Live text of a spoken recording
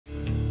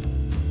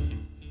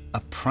A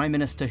Prime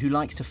Minister who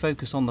likes to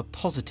focus on the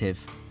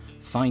positive,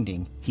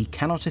 finding he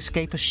cannot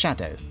escape a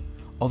shadow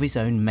of his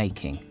own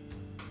making.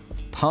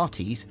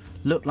 Parties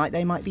looked like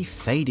they might be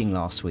fading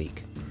last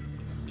week.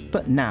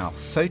 But now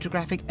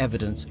photographic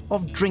evidence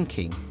of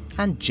drinking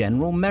and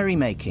general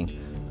merrymaking,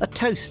 a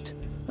toast,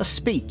 a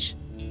speech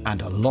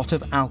and a lot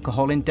of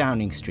alcohol in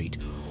Downing Street,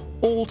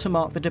 all to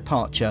mark the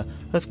departure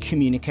of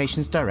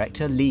Communications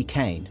Director Lee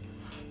Cain.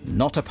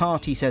 Not a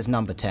party, says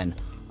Number 10,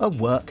 a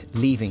work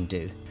leaving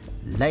do.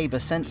 Labour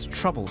sensed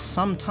trouble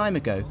some time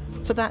ago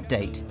for that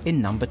date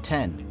in Number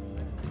 10.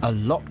 A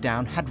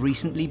lockdown had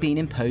recently been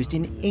imposed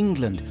in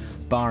England,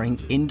 barring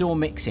indoor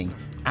mixing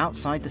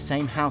outside the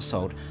same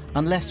household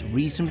unless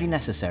reasonably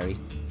necessary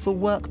for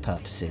work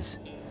purposes.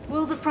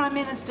 Will the Prime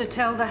Minister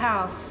tell the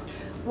House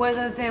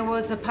whether there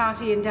was a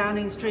party in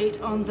Downing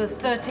Street on the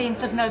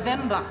 13th of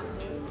November?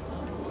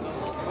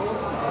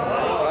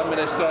 Prime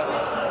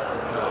Minister.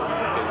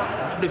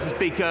 Mr.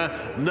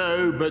 Speaker,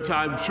 no, but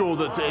I'm sure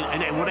that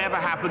whatever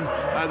happened,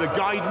 the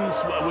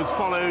guidance was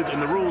followed and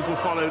the rules were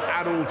followed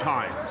at all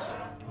times.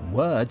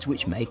 Words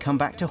which may come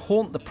back to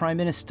haunt the Prime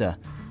Minister,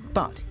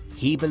 but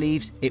he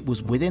believes it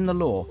was within the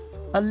law,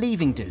 a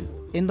leaving do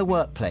in the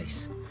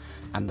workplace.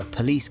 And the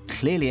police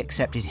clearly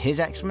accepted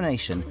his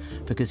explanation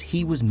because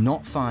he was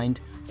not fined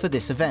for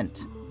this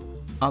event.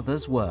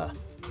 Others were.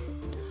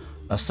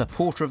 A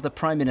supporter of the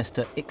Prime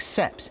Minister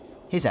accepts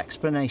his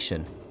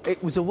explanation.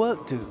 It was a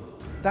work do.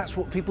 That's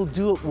what people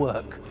do at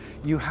work.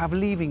 You have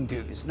leaving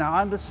dues. Now,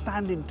 I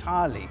understand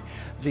entirely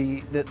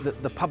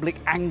the public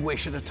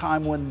anguish at a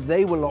time when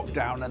they were locked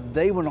down and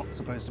they were not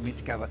supposed to be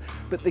together.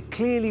 But there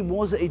clearly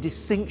was a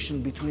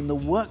distinction between the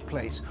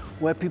workplace,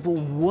 where people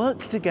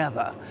work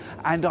together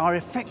and are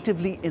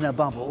effectively in a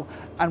bubble,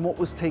 and what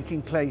was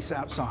taking place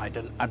outside.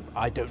 And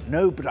I don't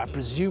know, but I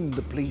presume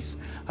the police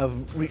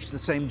have reached the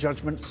same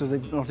judgment, so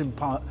they've not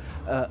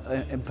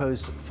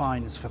imposed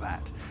fines for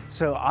that.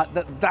 So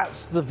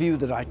that's the view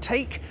that I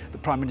take. The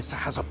Prime Minister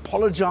has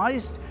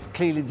apologised.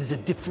 Clearly there's a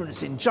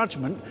difference in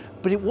judgment,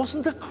 but it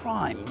wasn't a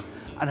crime,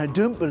 and I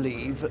don't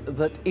believe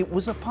that it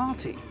was a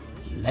party.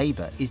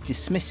 Labour is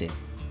dismissive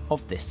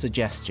of this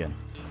suggestion.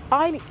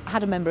 I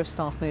had a member of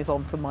staff move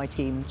on from my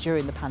team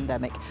during the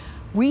pandemic.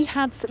 We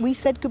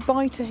said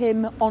goodbye to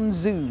him on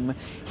Zoom.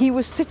 He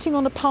was sitting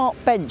on a park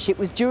bench. It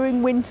was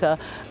during winter,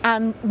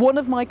 and one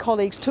of my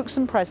colleagues took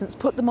some presents,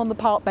 put them on the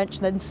park bench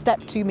and then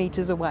stepped 2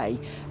 metres away.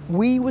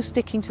 We were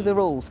sticking to the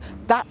rules.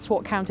 That's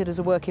what counted as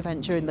a work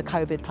event during the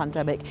COVID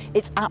pandemic.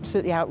 It's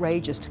absolutely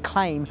outrageous to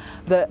claim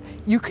that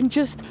you can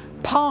just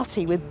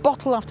party with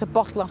bottle after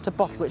bottle after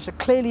bottle, which are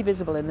clearly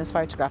visible in this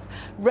photograph,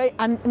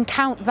 and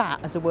count that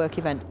as a work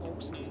event.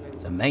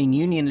 The main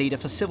union leader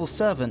for civil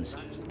servants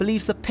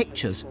believes the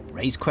pictures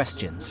raise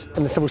questions.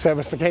 In the civil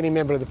service, like any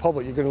member of the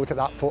public, you're going to look at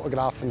that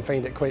photograph and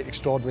find it quite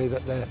extraordinary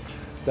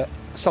that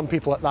some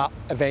people at that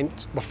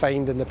event were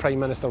fined and the Prime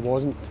Minister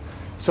wasn't.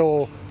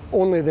 So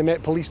only the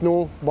Met Police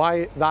know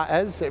why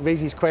that is. It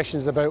raises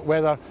questions about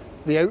whether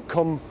the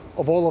outcome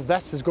of all of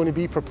this is going to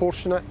be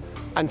proportionate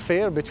and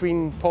fair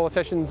between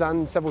politicians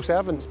and civil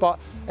servants, but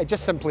it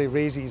just simply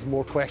raises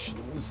more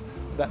questions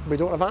that we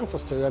don't have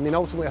answers to. I mean,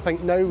 ultimately, I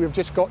think now we've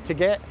just got to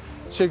get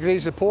Sue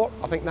Gray's report.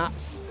 I think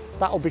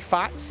that'll be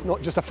facts,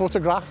 not just a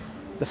photograph.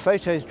 The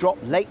photos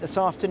dropped late this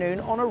afternoon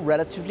on a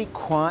relatively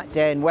quiet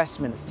day in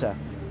Westminster.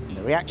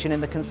 The reaction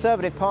in the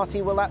Conservative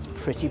Party, well, that's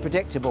pretty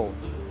predictable.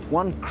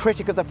 One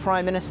critic of the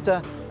Prime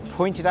Minister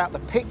pointed out the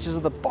pictures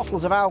of the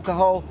bottles of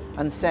alcohol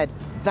and said,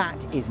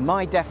 "That is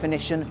my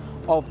definition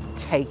of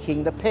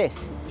taking the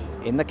piss."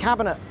 In the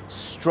Cabinet,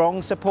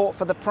 strong support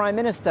for the Prime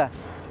Minister.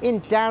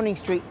 In Downing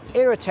Street,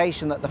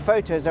 irritation that the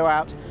photos are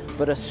out,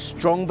 but a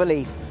strong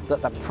belief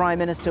that the Prime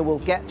Minister will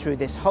get through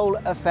this whole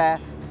affair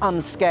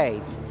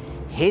unscathed.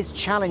 His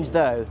challenge,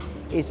 though,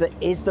 is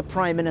the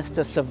Prime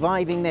Minister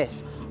surviving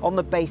this on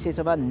the basis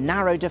of a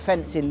narrow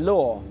defence in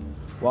law,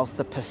 whilst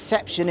the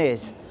perception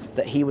is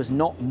that he was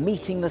not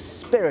meeting the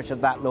spirit of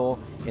that law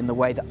in the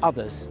way that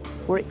others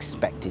were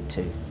expected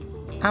to.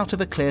 Out of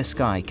a clear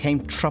sky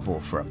came trouble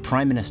for a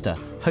Prime Minister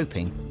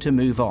hoping to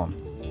move on.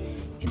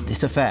 In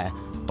this affair,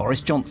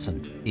 Boris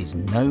Johnson is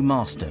no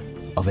master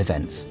of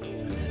events.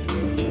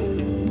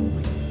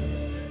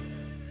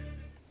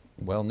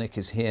 Well, Nick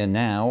is here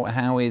now.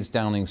 How is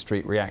Downing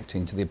Street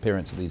reacting to the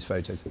appearance of these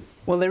photos?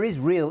 Well, there is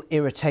real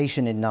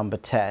irritation in Number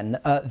 10.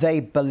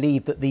 They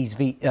believe that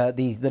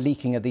the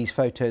leaking of these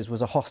photos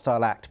was a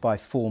hostile act by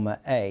former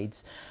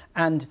aides.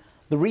 And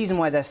the reason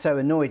why they're so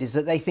annoyed is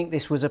that they think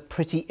this was a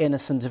pretty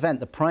innocent event.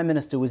 The Prime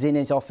Minister was in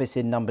his office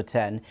in Number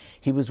 10.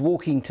 He was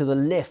walking to the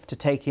lift to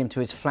take him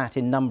to his flat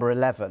in Number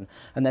 11.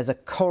 And there's a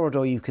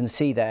corridor you can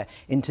see there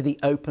into the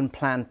open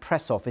plan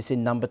press office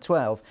in Number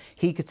 12.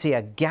 He could see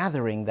a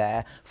gathering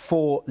there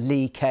for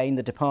Lee Cain,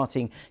 the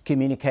departing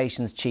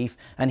communications chief,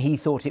 and he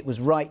thought it was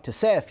right to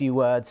say a few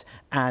words,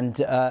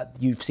 and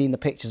you've seen the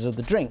pictures of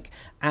the drink.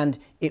 And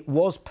it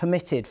was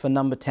permitted for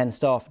Number 10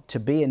 staff to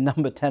be in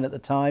Number 10 at the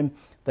time,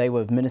 they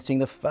were administering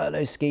the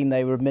furlough scheme,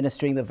 they were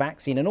administering the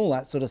vaccine and all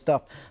that sort of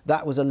stuff.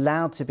 That was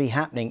allowed to be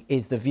happening,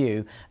 is the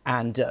view,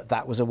 and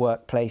that was a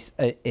workplace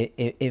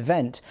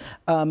event.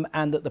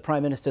 And that the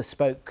Prime Minister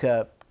spoke,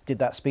 did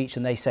that speech,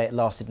 and they say it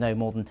lasted no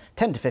more than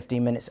 10 to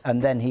 15 minutes,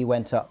 and then he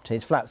went up to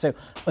his flat. So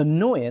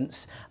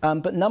annoyance,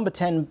 but Number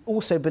 10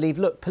 also believe,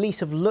 look, police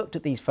have looked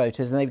at these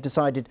photos and they've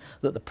decided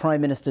that the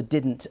Prime Minister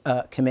didn't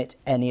commit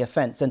any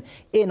offence. And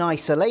in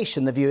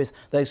isolation, the view is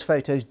those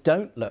photos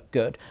don't look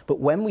good, but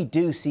when we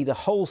do see the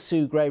whole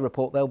Sue Gray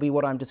report, there'll be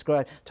what I'm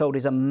told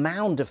is a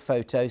mound of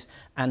photos,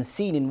 and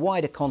seen in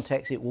wider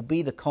context, it will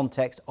be the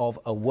context of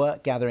a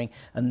work gathering,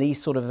 and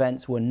these sort of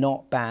events were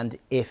not banned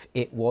if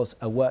it was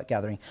a work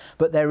gathering.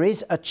 But there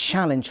is a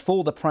challenge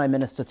for the Prime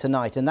Minister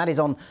tonight, and that is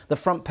on the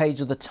front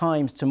page of the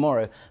Times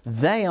tomorrow.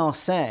 They are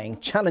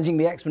saying, challenging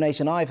the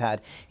explanation I've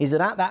had, is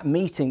that at that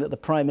meeting that the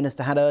Prime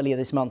Minister had earlier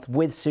this month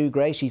with Sue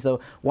Gray, she's the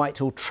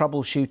Whitehall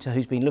troubleshooter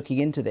who's been looking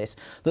into this,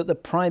 that the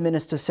Prime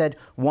Minister said,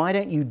 why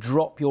don't you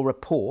drop your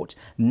report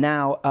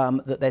now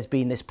that there's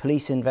been this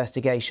police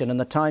investigation? And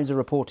the Times are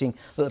reporting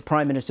that the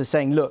Prime Minister is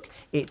saying, look,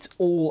 it's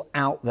all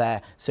out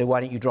there, so why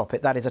don't you drop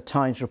it? That is a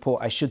Times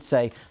report. I should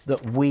say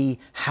that we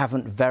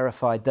haven't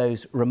verified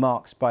those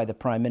remarks by the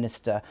Prime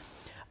Minister.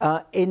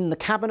 In the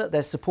Cabinet,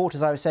 there's support,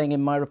 as I was saying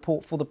in my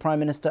report, for the Prime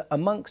Minister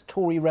amongst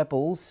Tory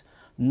rebels,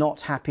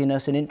 not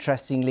happiness. And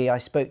interestingly, I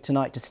spoke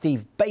tonight to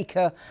Steve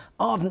Baker,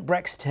 ardent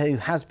Brexiter, who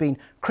has been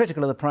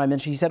critical of the Prime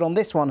Minister. He said, on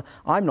this one,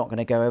 I'm not going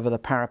to go over the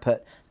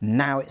parapet.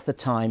 Now it's the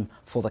time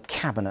for the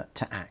Cabinet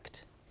to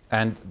act.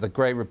 And the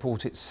Gray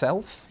report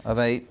itself, are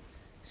they...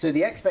 So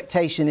the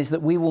expectation is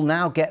that we will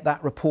now get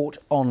that report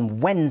on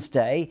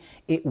Wednesday.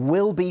 It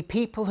will be,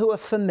 people who are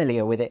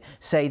familiar with it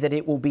say that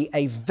it will be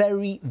a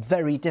very,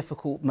 very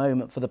difficult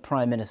moment for the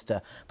Prime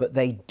Minister, but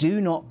they do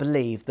not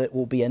believe that it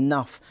will be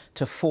enough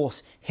to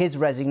force his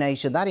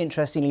resignation. That,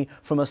 interestingly,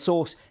 from a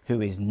source who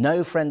is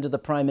no friend of the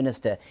Prime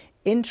Minister.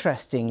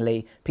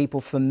 Interestingly,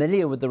 people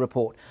familiar with the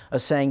report are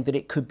saying that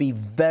it could be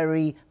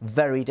very,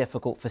 very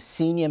difficult for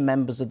senior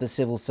members of the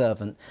civil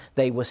servant.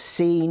 They were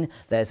seen,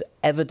 there's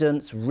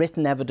evidence,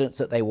 written evidence,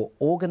 that they were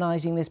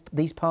organising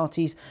these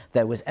parties.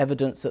 There was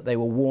evidence that they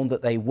were warned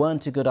that they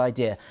weren't a good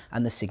idea.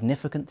 And the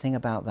significant thing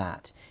about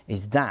that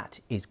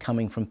is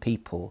coming from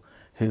people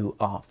who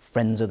are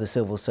friends of the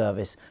civil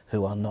service,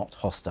 who are not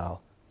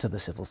hostile to the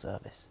civil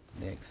service.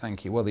 Nick,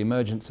 thank you. Well, the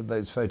emergence of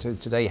those photos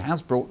today has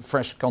brought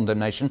fresh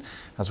condemnation,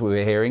 as we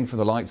were hearing, from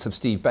the likes of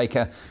Steve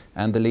Baker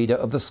and the leader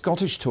of the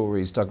Scottish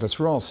Tories, Douglas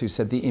Ross, who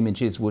said the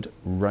images would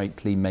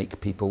rightly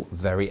make people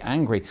very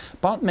angry.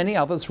 But many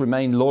others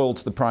remain loyal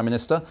to the Prime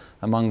Minister,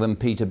 among them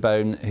Peter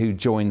Bone, who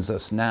joins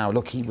us now.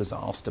 Look, he was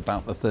asked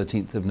about the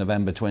 13th of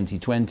November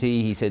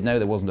 2020. He said, no,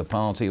 there wasn't a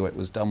party, or it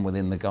was done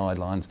within the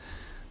guidelines.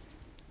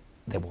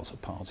 There was a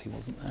party,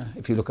 wasn't there,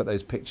 if you look at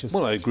those pictures?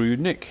 Well, I agree with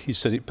Nick. He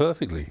said it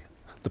perfectly.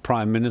 The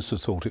Prime Minister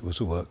thought it was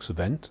a works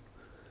event.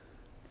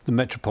 The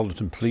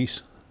Metropolitan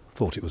Police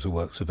thought it was a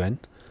works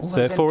event.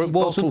 Therefore, it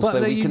wasn't.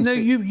 But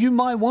you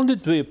might want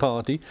it to be a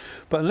party,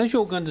 but unless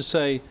you're going to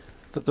say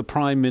that the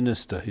Prime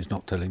Minister is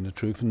not telling the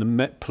truth and the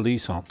Met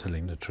Police aren't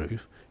telling the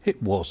truth,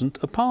 it wasn't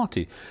a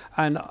party.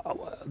 And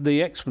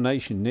the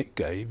explanation Nick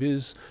gave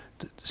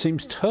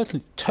seems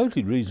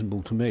totally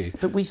reasonable to me.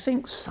 But we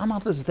think some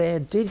others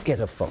there did get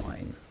a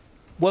fine.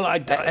 Well,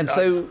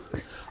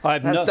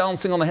 that's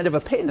dancing on the head of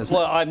a pin, isn't it?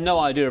 Well, I have no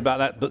idea about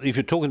that. But if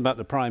you're talking about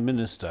the Prime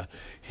Minister,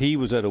 he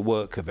was at a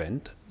work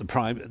event.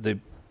 The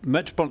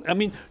Metropolitan. I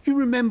mean, you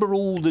remember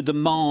all the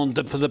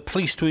demand for the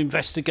police to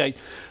investigate.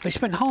 They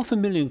spent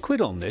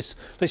 £500,000 on this.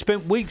 They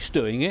spent weeks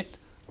doing it,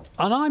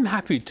 and I'm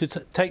happy to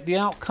take the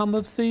outcome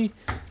of the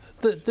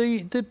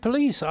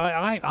police.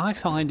 I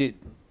find it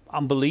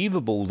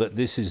unbelievable that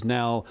this is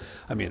now,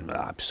 I mean,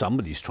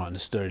 somebody's trying to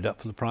stir it up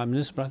for the Prime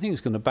Minister, but I think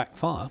it's going to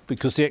backfire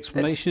because the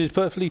explanation is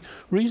perfectly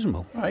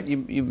reasonable. Right,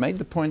 you made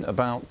the point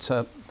about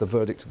the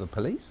verdict of the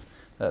police,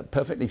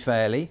 perfectly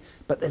fairly,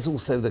 but there's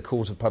also the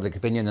court of public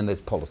opinion and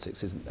there's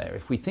politics, isn't there?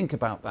 If we think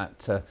about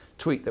that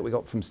tweet that we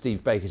got from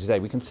Steve Baker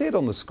today, we can see it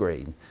on the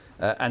screen,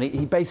 and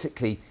he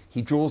basically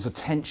draws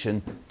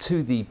attention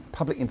to the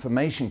public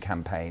information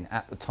campaign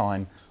at the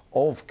time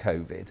of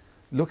COVID.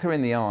 Look her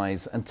in the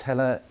eyes and tell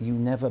her you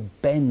never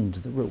bend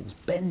the rules.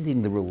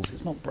 Bending the rules,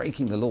 it's not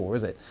breaking the law,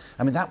 is it?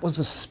 I mean, that was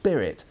the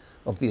spirit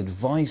of the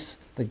advice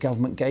the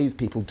government gave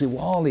people.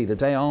 Diwali, the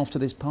day after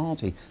this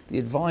party, the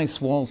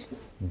advice was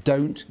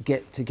don't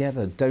get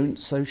together, don't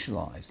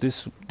socialise.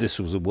 This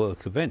was a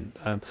work event.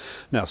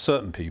 Now,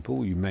 certain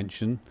people you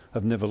mentioned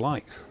have never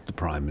liked the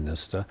Prime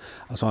Minister,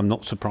 so I'm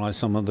not surprised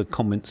some of the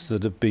comments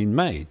that have been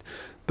made.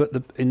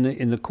 But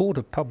in the court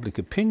of public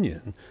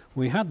opinion,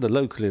 we had the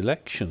local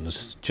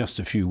elections just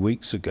a few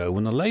weeks ago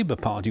when the Labour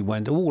Party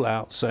went all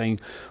out saying,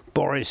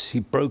 Boris, he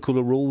broke all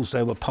the rules,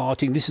 they were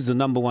partying, this is the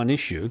 #1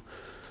 issue.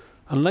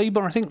 And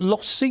Labour, I think,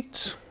 lost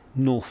seats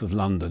north of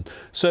London.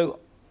 So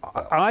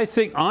I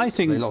think...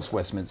 They lost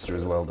Westminster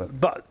as well,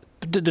 but...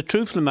 But the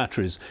truth of the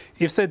matter is,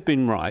 if they'd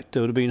been right,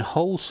 there would have been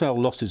wholesale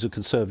losses of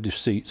Conservative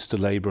seats to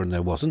Labour, and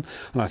there wasn't.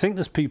 And I think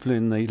there's people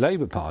in the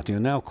Labour Party who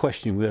are now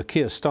questioning whether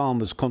Keir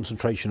Starmer's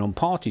concentration on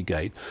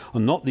Partygate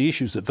and not the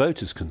issues that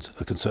voters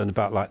are concerned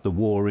about, like the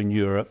war in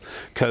Europe,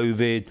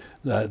 COVID,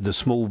 the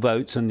small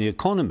votes and the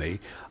economy.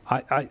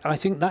 I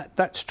think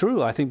that's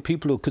true. I think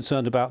people are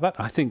concerned about that.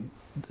 I think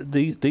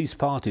these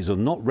parties are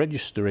not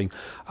registering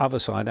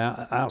outside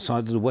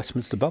of the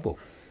Westminster bubble.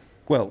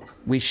 Well,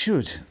 we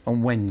should,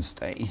 on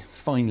Wednesday,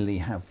 finally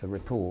have the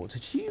report.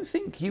 Do you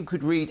think you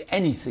could read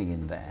anything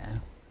in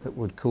there that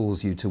would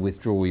cause you to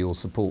withdraw your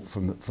support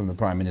from the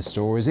Prime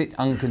Minister, or is it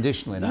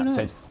unconditional in that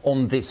sense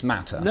on this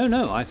matter?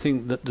 No, I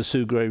think that the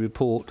Sue Gray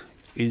report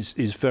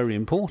is very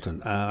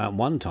important. At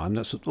one time,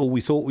 that's all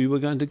we thought we were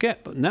going to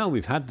get. But now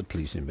we've had the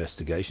police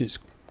investigation, it's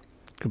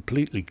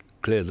completely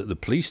clear that the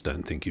police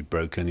don't think he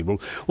broke any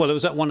rule. Well, there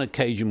was that one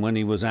occasion when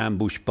he was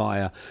ambushed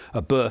by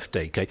a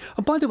birthday cake.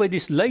 And by the way,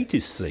 this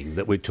latest thing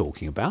that we're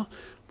talking about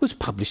was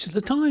published at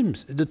the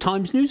Times. The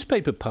Times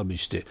newspaper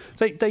published it.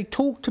 They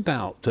talked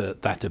about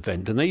that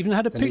event, and they even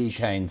had a picture. The Lee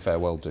Kane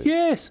farewell do.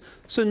 Yes.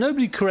 So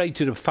nobody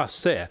created a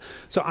fuss there.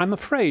 So I'm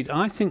afraid,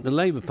 I think the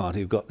Labour Party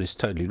have got this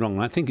totally wrong,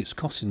 and I think it's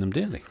costing them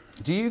dearly.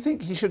 Do you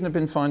think he shouldn't have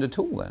been fined at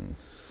all then?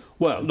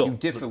 Well, look, you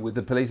differ with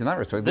the police in that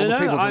respect. There were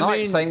people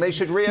tonight saying they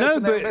should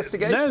reopen their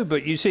investigation. No,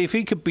 but you see, if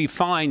he could be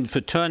fined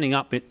for turning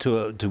up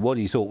to what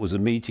he thought was a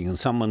meeting and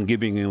someone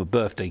giving him a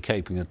birthday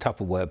cake in a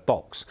Tupperware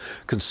box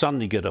can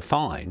suddenly get a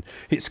fine,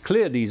 it's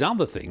clear these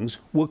other things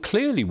were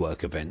clearly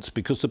work events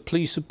because the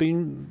police have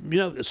been,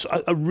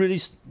 a really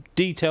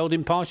detailed,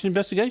 impartial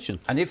investigation.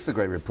 And if the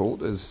Gray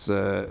report, as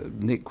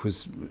Nick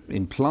was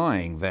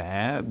implying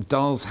there,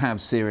 does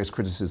have serious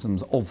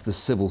criticisms of the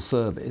civil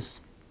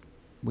service,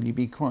 will you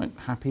be quite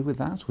happy with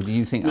that? Or do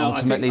you think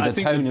ultimately the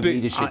tone of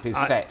leadership is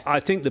set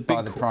by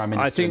the Prime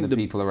Minister and the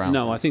people around him?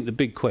 No, I think the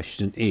big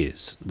question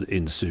is,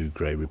 in the Sue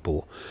Gray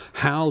report,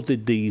 how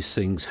did these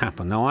things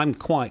happen? Now, I'm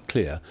quite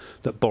clear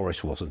that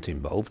Boris wasn't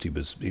involved. He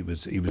was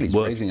He's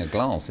raising a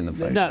glass in the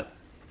photo. No,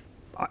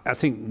 I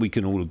think we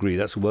can all agree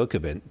that's a work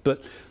event.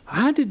 But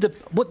how did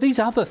these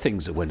other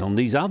things that went on,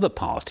 these other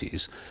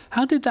parties,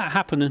 how did that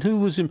happen and who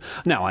was in?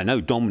 Now, I know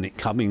Dominic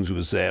Cummings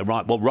was there,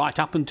 right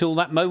up until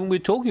that moment we're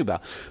talking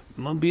about.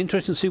 It'll be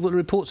interesting to see what the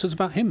report says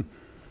about him.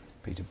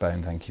 Peter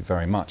Bone, thank you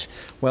very much.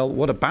 Well,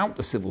 what about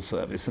the civil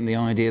service and the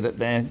idea that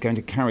they're going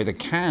to carry the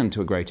can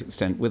to a great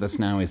extent? With us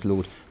now is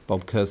Lord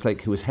Bob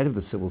Kerslake, who was head of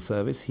the civil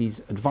service. He's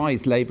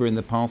advised Labour in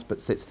the past,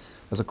 but sits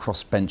as a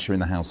crossbencher in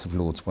the House of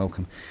Lords.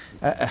 Welcome.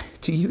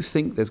 Do you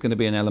think there's going to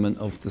be an element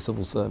of the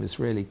civil service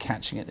really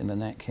catching it in the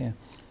neck here?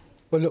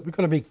 Well, look, we've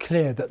got to be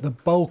clear that the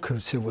bulk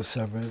of civil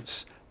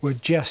servants were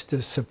just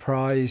as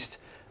surprised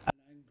and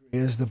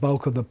angry as the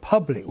bulk of the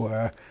public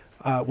were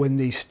when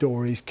these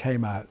stories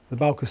came out. The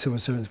bulk of civil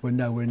servants were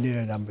nowhere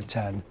near number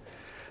 10.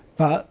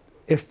 But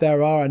if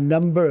there are a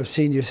number of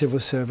senior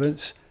civil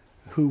servants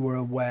who were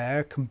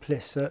aware,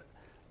 complicit,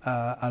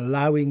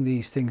 allowing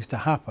these things to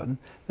happen,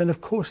 then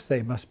of course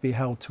they must be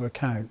held to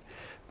account.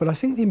 But I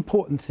think the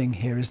important thing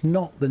here is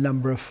not the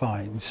number of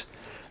fines.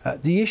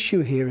 The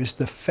issue here is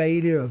the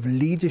failure of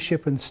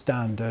leadership and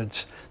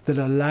standards that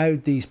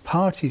allowed these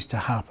parties to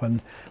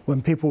happen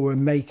when people were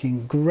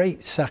making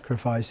great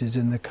sacrifices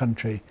in the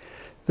country.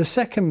 The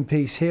second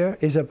piece here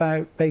is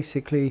about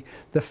basically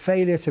the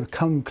failure to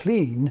come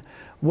clean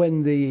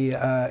when the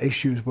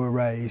issues were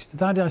raised.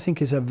 That, I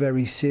think, is a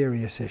very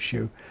serious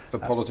issue. For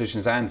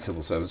politicians and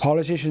civil servants?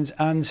 Politicians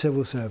and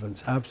civil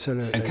servants,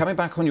 absolutely. And coming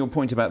back on your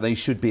point about they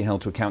should be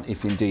held to account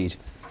if indeed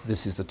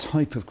this is the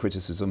type of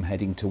criticism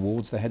heading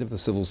towards the head of the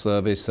civil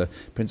service,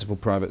 principal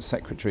private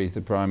secretary of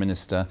the Prime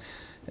Minister,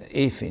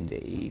 if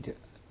indeed.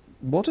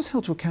 What does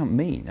held to account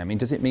mean? I mean,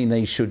 does it mean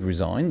they should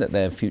resign, that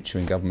their future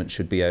in government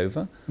should be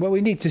over? Well, we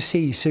need to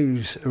see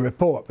Sue's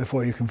report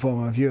before you can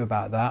form a view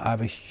about that. I have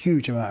a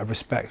huge amount of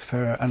respect for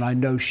her, and I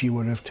know she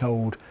would have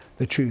told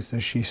the truth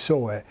as she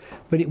saw it.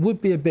 But it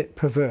would be a bit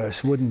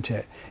perverse, wouldn't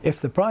it,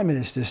 if the Prime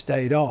Minister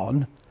stayed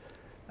on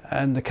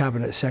and the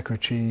Cabinet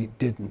Secretary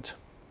didn't?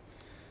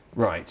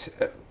 Right.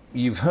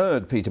 You've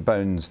heard Peter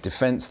Bone's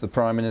defence of the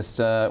Prime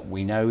Minister.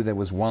 We know there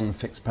was one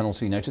fixed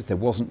penalty notice. There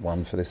wasn't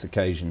one for this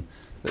occasion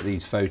that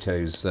these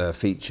photos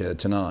feature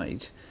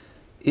tonight.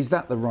 Is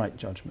that the right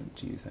judgment,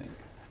 do you think?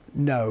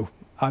 No.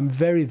 I'm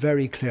very,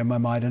 very clear in my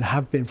mind, and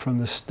have been from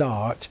the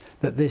start,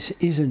 that this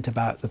isn't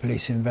about the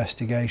police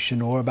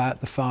investigation or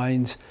about the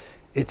fines.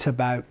 It's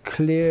about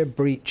clear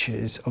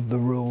breaches of the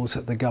rules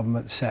that the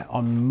government set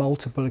on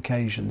multiple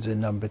occasions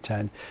in number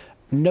 10.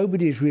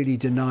 Nobody is really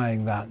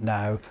denying that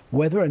now,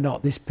 whether or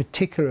not this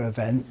particular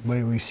event,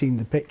 where we've seen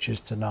the pictures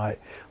tonight,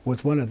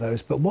 was one of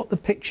those. But what the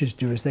pictures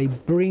do is they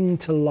bring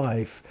to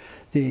life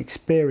the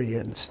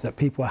experience that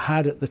people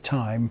had at the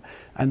time,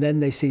 and then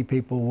they see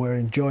people were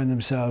enjoying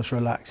themselves,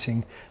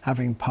 relaxing,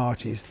 having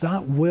parties.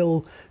 That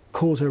will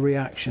cause a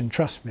reaction,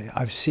 trust me.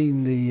 I've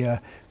seen the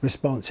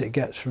response it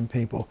gets from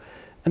people.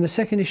 And the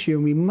second issue,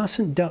 and we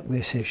mustn't duck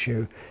this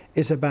issue,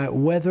 is about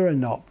whether or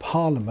not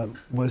Parliament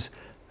was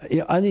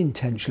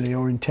unintentionally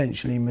or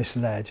intentionally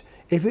misled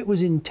If it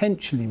was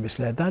intentionally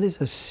misled, that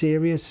is a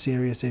serious,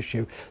 serious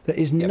issue that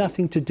is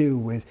nothing to do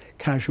with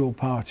casual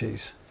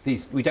parties.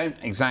 We don't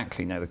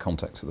exactly know the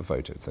context of the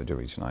photos they do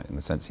each night, in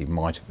the sense he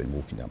might have been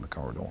walking down the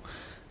corridor,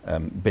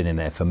 been in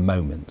there for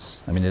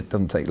moments. I mean, it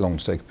doesn't take long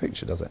to take a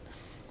picture, does it?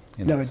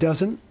 No, it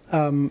doesn't.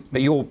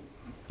 But your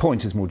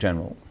point is more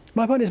general.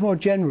 My point is more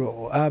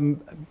general.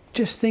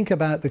 Just think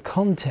about the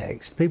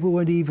context. People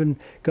weren't even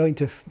going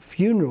to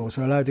funerals,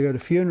 or allowed to go to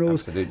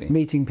funerals, Absolutely.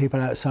 Meeting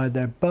people outside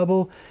their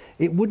bubble.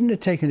 It wouldn't have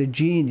taken a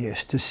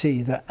genius to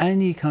see that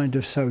any kind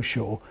of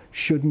social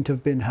shouldn't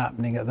have been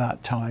happening at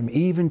that time,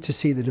 even to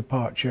see the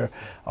departure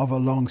of a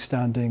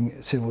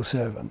long-standing civil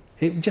servant.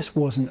 It just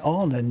wasn't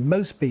on, and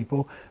most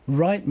people,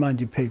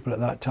 right-minded people at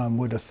that time,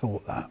 would have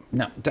thought that.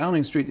 Now,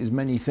 Downing Street is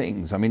many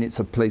things. I mean, it's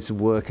a place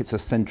of work, it's a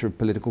centre of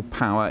political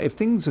power. If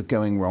things are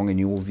going wrong, in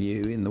your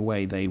view, in the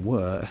way they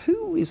were,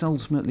 who is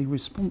ultimately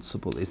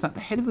responsible? Is that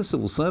the head of the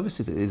civil service?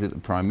 Is it the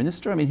Prime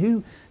Minister? I mean,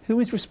 who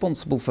is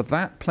responsible for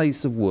that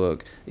place of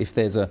work if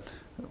there's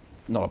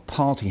not a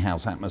party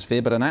house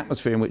atmosphere, but an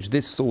atmosphere in which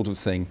this sort of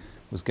thing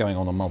was going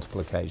on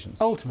multiple occasions?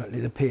 Ultimately,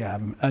 the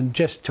PM. And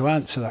just to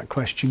answer that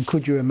question,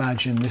 could you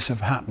imagine this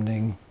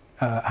happening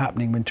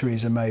when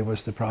Theresa May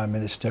was the Prime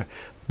Minister?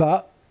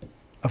 But,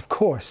 of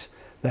course,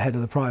 the head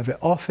of the private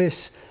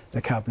office,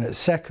 the Cabinet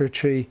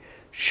Secretary,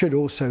 should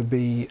also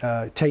be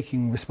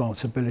taking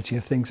responsibility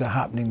if things are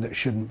happening that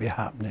shouldn't be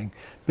happening.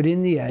 But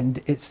in the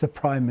end, it's the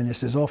Prime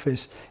Minister's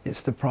office,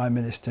 it's the Prime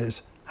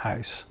Minister's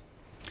house.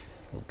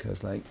 Well,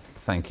 Kerslake,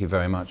 thank you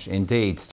very much indeed.